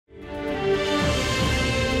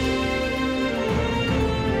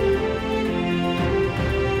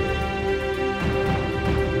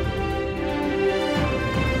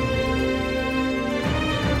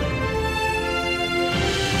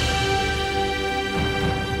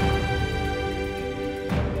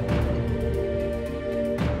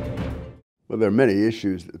Well, there are many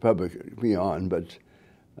issues that the public could be on, but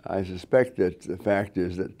I suspect that the fact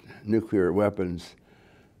is that nuclear weapons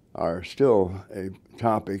are still a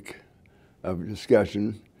topic of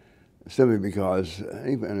discussion simply because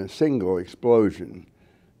even a single explosion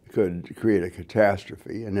could create a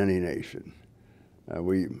catastrophe in any nation.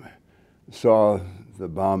 We saw the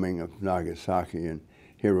bombing of Nagasaki and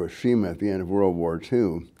Hiroshima at the end of World War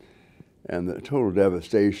II, and the total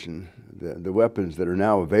devastation, the weapons that are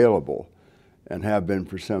now available and have been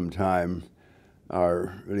for some time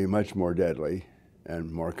are really much more deadly and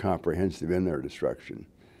more comprehensive in their destruction.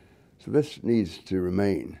 So this needs to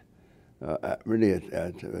remain really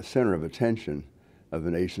at the center of attention of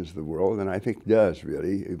the nations of the world, and I think does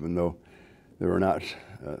really, even though there are not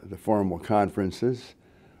the formal conferences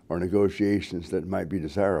or negotiations that might be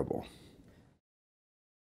desirable.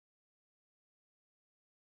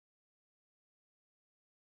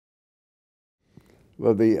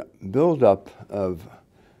 Well, the buildup of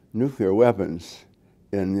nuclear weapons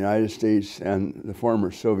in the United States and the former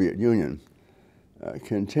Soviet Union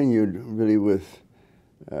continued really with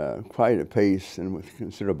quite a pace and with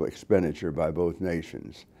considerable expenditure by both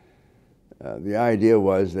nations. The idea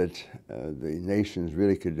was that the nations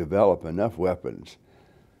really could develop enough weapons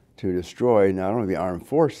to destroy not only the armed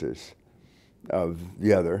forces of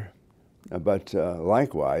the other, but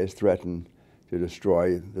likewise threaten to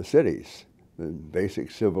destroy the cities, the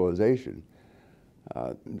basic civilization.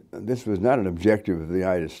 This was not an objective of the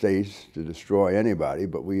United States to destroy anybody,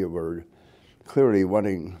 but we were clearly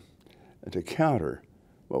wanting to counter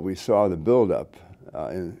what we saw the buildup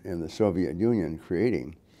in the Soviet Union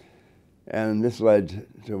creating. And this led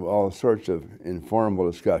to all sorts of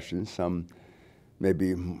informal discussions, some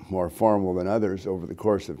maybe more formal than others over the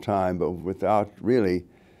course of time, but without really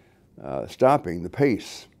stopping the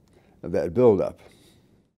pace of that buildup.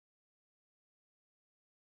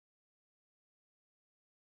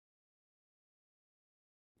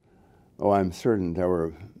 Oh, I'm certain there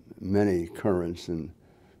were many currents in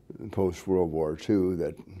post-World War II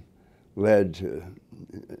that led to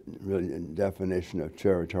really a definition of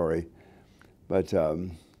territory. But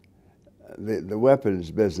the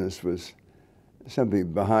weapons business was simply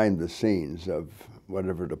behind the scenes of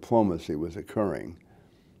whatever diplomacy was occurring,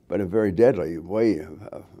 but a very deadly way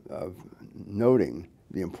of noting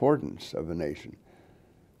the importance of a nation.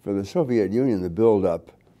 For the Soviet Union, the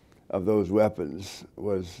buildup of those weapons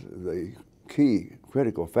was the key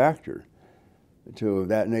critical factor to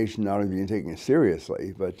that nation not only being taken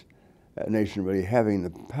seriously, but that nation really having the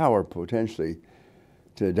power potentially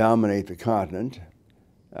to dominate the continent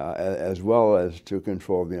as well as to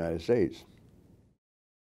control the United States.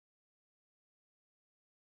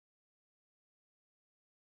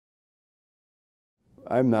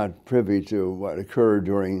 I'm not privy to what occurred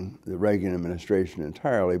during the Reagan administration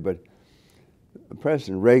entirely, but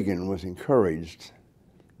President Reagan was encouraged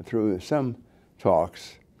through some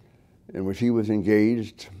talks in which he was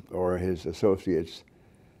engaged, or his associates,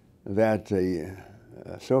 that the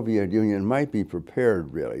Soviet Union might be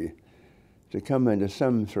prepared really to come into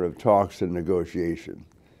some sort of talks and negotiation.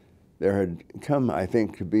 There had come, I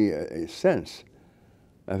think, to be a sense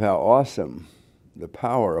of how awesome the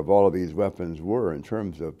power of all of these weapons were in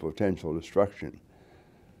terms of potential destruction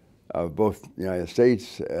of both the United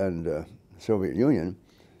States and the Soviet Union,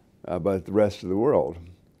 but the rest of the world.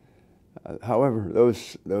 However,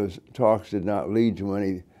 those talks did not lead to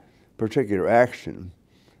any particular action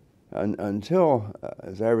until,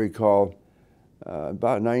 as I recall,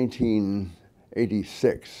 about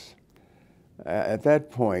 1986. At that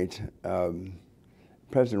point,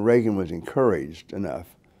 President Reagan was encouraged enough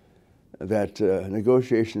that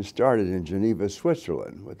negotiations started in Geneva,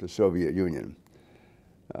 Switzerland, with the Soviet Union.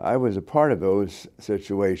 I was a part of those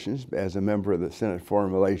situations as a member of the Senate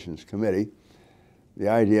Foreign Relations Committee. The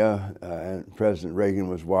idea, and President Reagan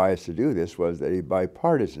was wise to do this, was that a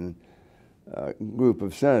bipartisan group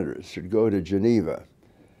of senators should go to Geneva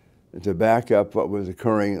to back up what was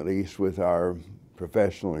occurring, at least with our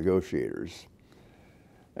professional negotiators.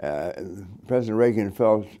 President Reagan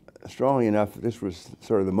felt strongly enough that this was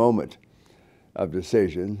sort of the moment of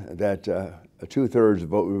decision, that a two-thirds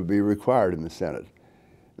vote would be required in the Senate.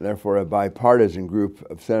 Therefore, a bipartisan group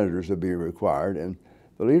of senators would be required, and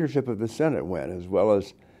the leadership of the Senate went, as well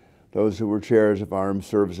as those who were chairs of Armed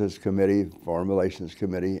Services Committee, Foreign Relations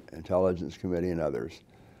Committee, Intelligence Committee, and others.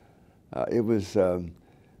 It was an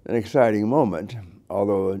exciting moment,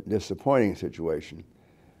 although a disappointing situation.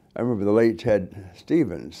 I remember the late Ted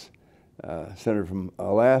Stevens, senator from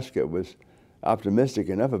Alaska, was optimistic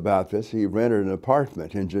enough about this. He rented an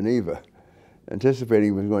apartment in Geneva, anticipating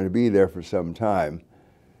he was going to be there for some time.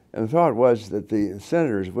 And the thought was that the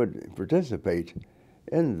senators would participate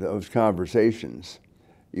in those conversations,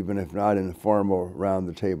 even if not in the formal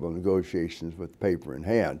round-the-table negotiations with paper in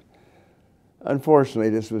hand. Unfortunately,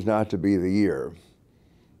 this was not to be the year,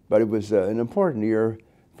 but it was an important year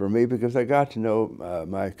for me because I got to know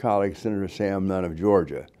my colleague, Senator Sam Nunn of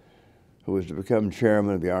Georgia, who was to become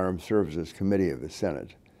chairman of the Armed Services Committee of the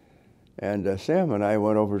Senate. And Sam and I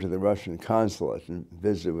went over to the Russian consulate and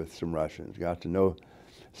visited with some Russians, got to know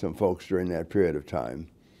some folks during that period of time.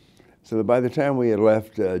 So that by the time we had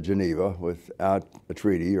left Geneva without a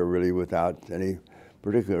treaty or really without any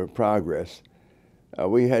particular progress,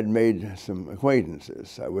 we had made some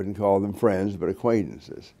acquaintances. I wouldn't call them friends, but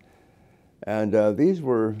acquaintances. And these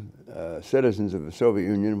were citizens of the Soviet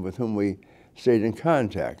Union with whom we stayed in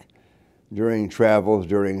contact during travels,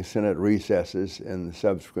 during Senate recesses in the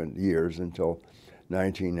subsequent years until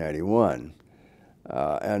 1991.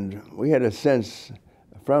 And we had a sense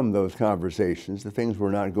from those conversations that things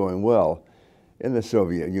were not going well in the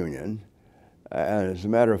Soviet Union. And as a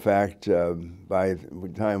matter of fact, by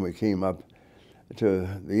the time we came up to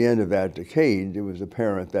the end of that decade, it was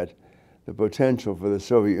apparent that the potential for the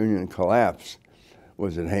Soviet Union collapse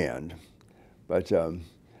was at hand. But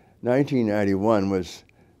 1991 was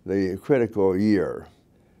the critical year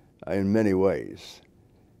in many ways.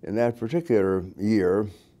 In that particular year,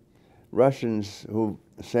 Russians who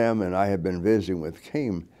Sam and I had been visiting with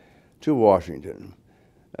came to Washington.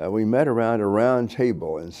 We met around a round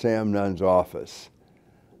table in Sam Nunn's office,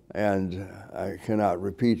 and I cannot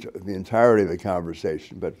repeat the entirety of the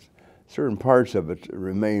conversation, but certain parts of it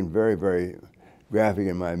remain very, very graphic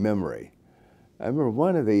in my memory. I remember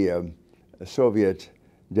one of the Soviet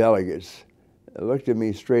delegates looked at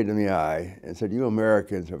me straight in the eye and said, "You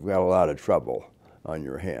Americans have got a lot of trouble on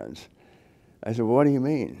your hands." I said, "Well, what do you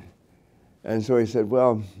mean?" And so he said,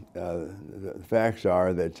 "Well, the facts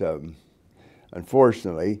are that,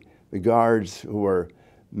 unfortunately, the guards who are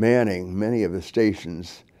manning many of the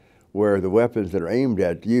stations where the weapons that are aimed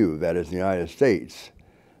at you, that is the United States,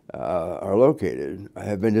 are located,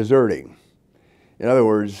 have been deserting. In other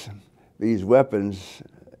words, these weapons,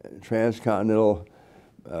 transcontinental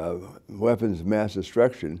weapons of mass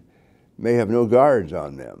destruction, may have no guards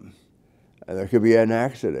on them. And there could be an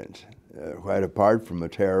accident, quite apart from a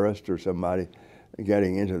terrorist or somebody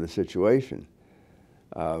getting into the situation.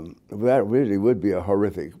 That really would be a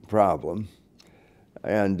horrific problem.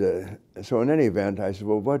 And so in any event, I said,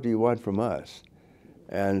 "Well, what do you want from us?"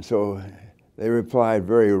 And so they replied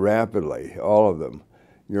very rapidly, all of them,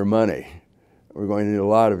 "Your money. We're going to need a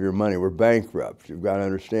lot of your money. We're bankrupt. You've got to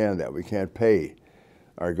understand that. We can't pay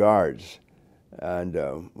our guards. And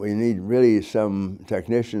we need really some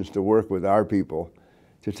technicians to work with our people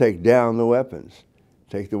to take down the weapons,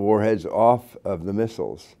 take the warheads off of the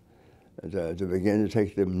missiles, to begin to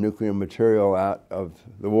take the nuclear material out of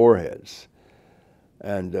the warheads."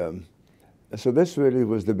 And so this really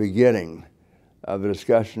was the beginning of the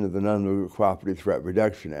discussion of the Nunn-Lugar Cooperative Threat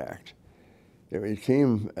Reduction Act. It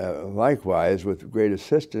came likewise with great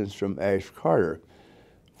assistance from Ash Carter,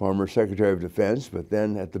 former Secretary of Defense, but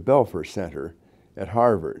then at the Belfer Center at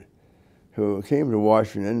Harvard, who came to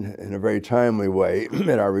Washington in a very timely way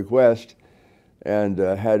at our request and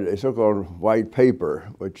had a so-called white paper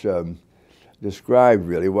which described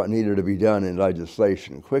really what needed to be done in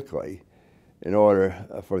legislation quickly in order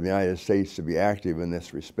for the United States to be active in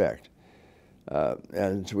this respect.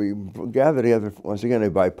 And so we gathered together, once again, a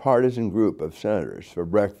bipartisan group of senators for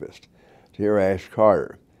breakfast to hear Ash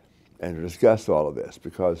Carter and to discuss all of this,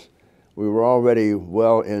 because we were already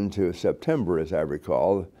well into September, as I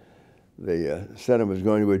recall. The Senate was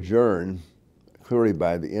going to adjourn clearly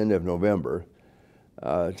by the end of November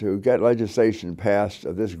to get legislation passed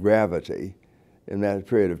of this gravity in that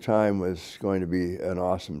period of time was going to be an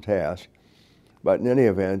awesome task. But in any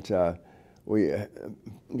event, we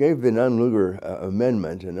gave the Nunn-Lugar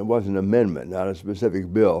amendment, and it was an amendment, not a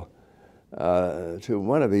specific bill, to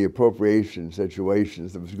one of the appropriation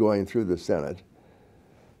situations that was going through the Senate,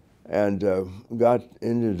 and got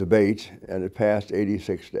into debate, and it passed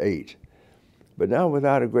 86-8. But now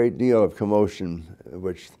without a great deal of commotion,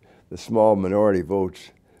 which the small minority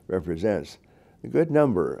votes represents, a good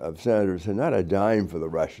number of senators said, "Not a dime for the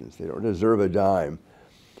Russians. They don't deserve a dime."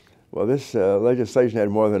 Well, this legislation had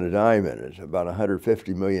more than a dime in it. About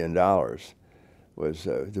 $150 million was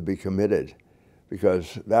to be committed,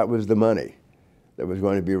 because that was the money that was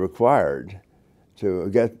going to be required to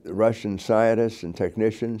get Russian scientists and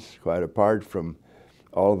technicians, quite apart from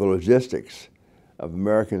all of the logistics of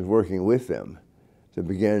Americans working with them, to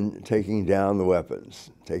begin taking down the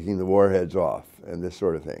weapons, taking the warheads off, and this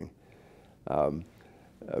sort of thing.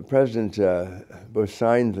 President Bush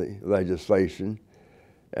signed the legislation,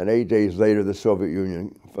 and 8 days later, the Soviet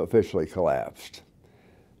Union officially collapsed.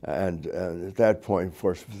 And at that point, of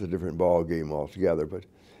course, it was a different ball game altogether. But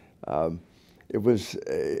it was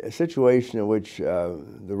a situation in which the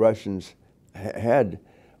Russians had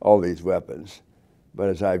all these weapons. But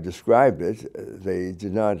as I've described it, they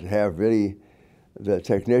did not have really the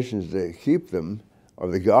technicians to keep them or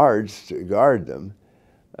the guards to guard them,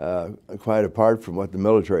 quite apart from what the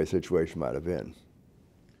military situation might have been.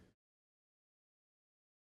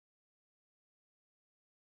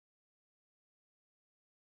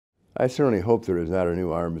 I certainly hope there is not a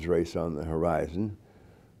new arms race on the horizon,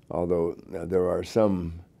 although there are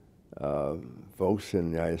some folks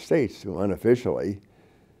in the United States who unofficially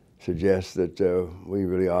suggest that we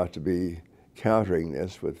really ought to be countering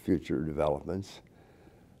this with future developments.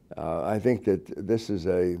 I think that this is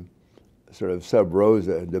a sort of sub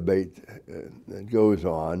rosa debate that goes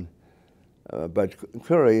on, but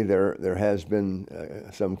clearly there has been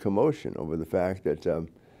some commotion over the fact that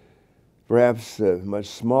perhaps much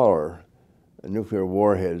smaller nuclear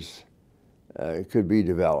warheads could be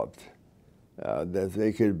developed, that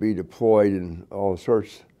they could be deployed in all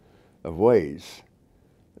sorts of ways.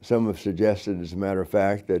 Some have suggested, as a matter of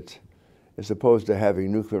fact, that as opposed to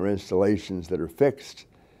having nuclear installations that are fixed,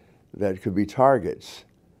 that could be targets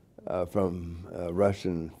from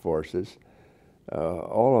Russian forces,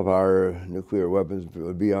 all of our nuclear weapons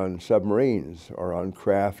would be on submarines or on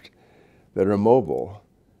craft that are mobile,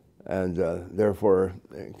 and therefore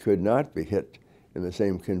could not be hit in the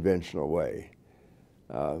same conventional way.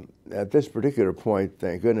 At this particular point,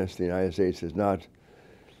 thank goodness, the United States has not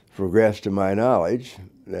progressed, to my knowledge,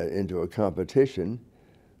 into a competition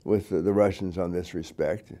with the Russians on this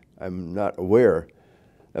respect. I'm not aware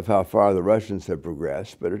of how far the Russians have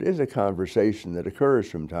progressed, but it is a conversation that occurs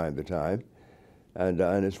from time to time, and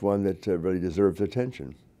it's one that really deserves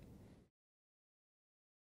attention.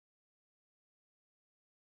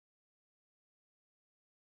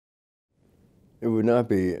 It would not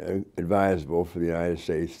be advisable for the United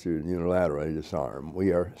States to unilaterally disarm.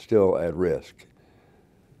 We are still at risk,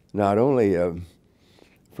 not only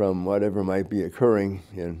from whatever might be occurring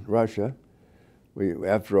in Russia.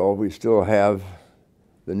 After all, we still have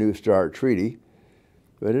the New START treaty,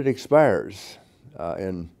 but it expires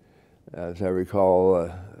as I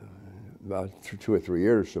recall, about 2 or 3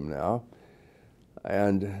 years from now.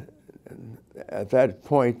 And at that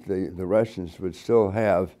point, the Russians would still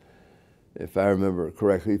have, if I remember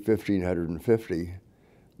correctly, 1,550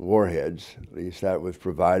 warheads. At least that was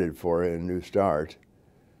provided for in New START.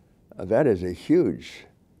 That is a huge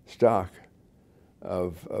stock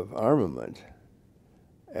of armament.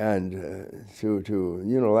 And to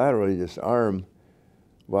unilaterally disarm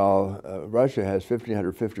while Russia has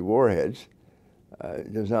 1,550 warheads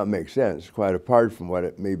does not make sense, quite apart from what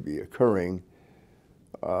it may be occurring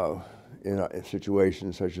in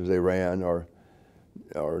situations such as Iran or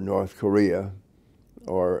North Korea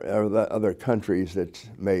or other countries that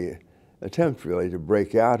may attempt really to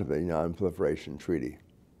break out of the non-proliferation treaty.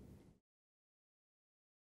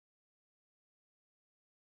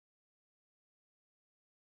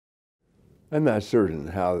 I'm not certain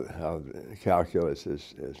how the calculus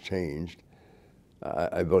has changed.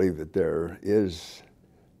 I believe that there is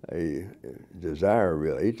a desire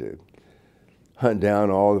really to hunt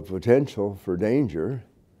down all the potential for danger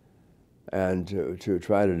and to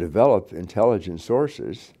try to develop intelligence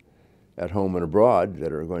sources at home and abroad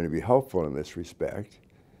that are going to be helpful in this respect.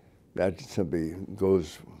 That simply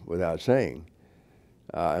goes without saying.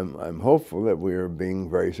 I'm hopeful that we are being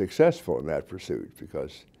very successful in that pursuit,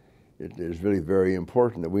 because it is really very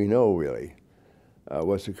important that we know really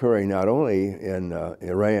what's occurring not only in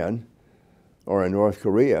Iran or in North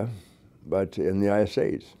Korea, but in the United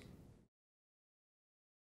States.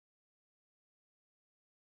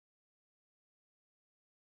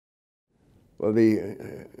 Well,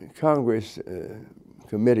 the Congress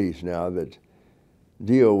committees now that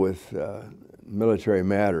deal with military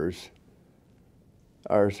matters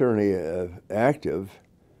are certainly active,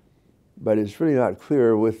 but it's really not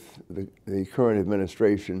clear with the current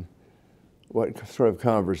administration what sort of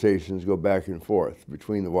conversations go back and forth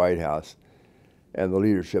between the White House and the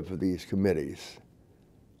leadership of these committees.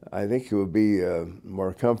 I think it would be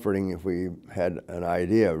more comforting if we had an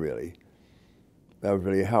idea really of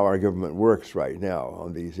really how our government works right now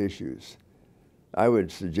on these issues. I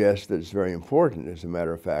would suggest that it's very important, as a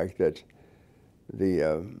matter of fact, that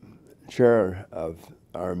the chair of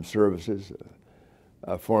armed services,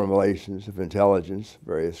 foreign relations, of intelligence,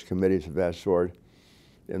 various committees of that sort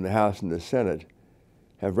in the House and the Senate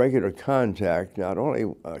have regular contact, not only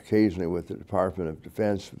occasionally with the Department of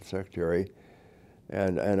Defense, with the Secretary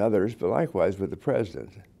and others, but likewise with the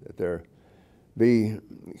President, that there be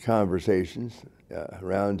conversations,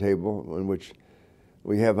 round table, in which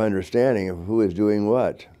we have understanding of who is doing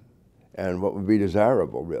what and what would be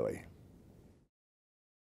desirable, really.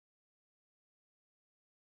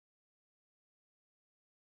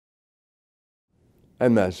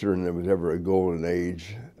 I'm not certain there was ever a golden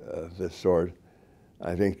age of this sort.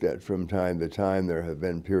 I think that from time to time there have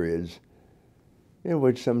been periods in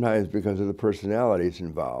which sometimes because of the personalities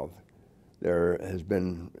involved, there has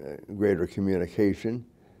been greater communication,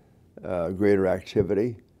 greater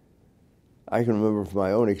activity. I can remember from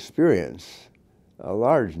my own experience a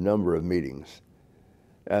large number of meetings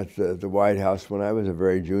at the White House when I was a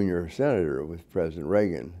very junior senator with President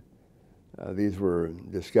Reagan. These were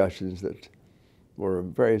discussions that were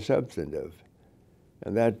very substantive,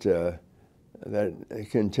 and that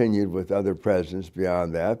continued with other presidents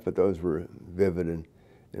beyond that, but those were vivid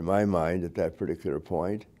in my mind at that particular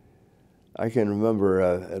point. I can remember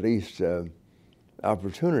at least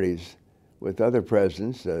opportunities with other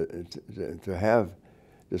presidents to have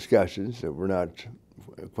discussions that were not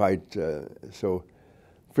quite so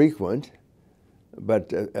frequent,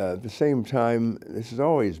 but at the same time, this has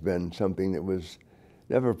always been something that was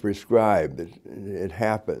never prescribed. It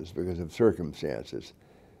happens because of circumstances.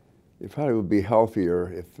 It probably would be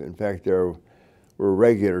healthier if, in fact, there were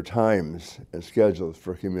regular times and schedules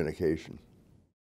for communication.